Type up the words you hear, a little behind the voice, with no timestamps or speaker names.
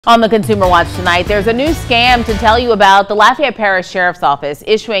On the Consumer Watch tonight, there's a new scam to tell you about. The Lafayette Parish Sheriff's Office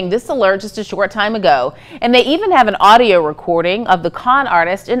issuing this alert just a short time ago, and they even have an audio recording of the con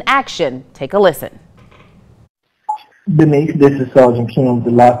artist in action. Take a listen. Denise, this is Sergeant Kim with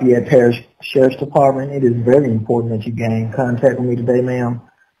the Lafayette Parish Sheriff's Department. It is very important that you get in contact with me today, ma'am.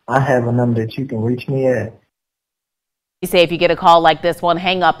 I have a number that you can reach me at. You say if you get a call like this one,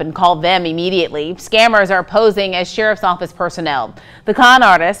 hang up and call them immediately. Scammers are posing as Sheriff's Office personnel. The con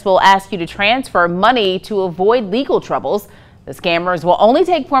artist will ask you to transfer money to avoid legal troubles. The scammers will only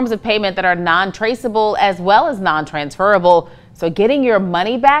take forms of payment that are non-traceable as well as non-transferable, so getting your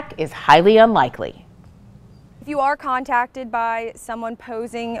money back is highly unlikely. If you are contacted by someone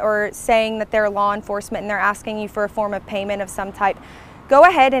posing or saying that they're law enforcement and they're asking you for a form of payment of some type, go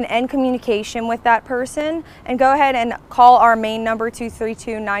ahead and end communication with that person and go ahead and call our main number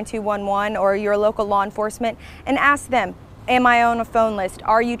 232-9211 or your local law enforcement and ask them, am I on a phone list?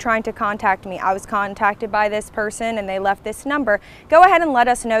 Are you trying to contact me? I was contacted by this person and they left this number. Go ahead and let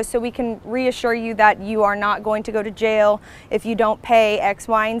us know so we can reassure you that you are not going to go to jail if you don't pay X,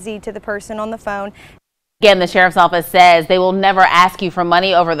 Y, and Z to the person on the phone. Again, the Sheriff's Office says they will never ask you for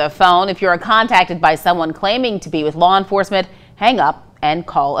money over the phone. If you are contacted by someone claiming to be with law enforcement, hang up and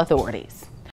call authorities.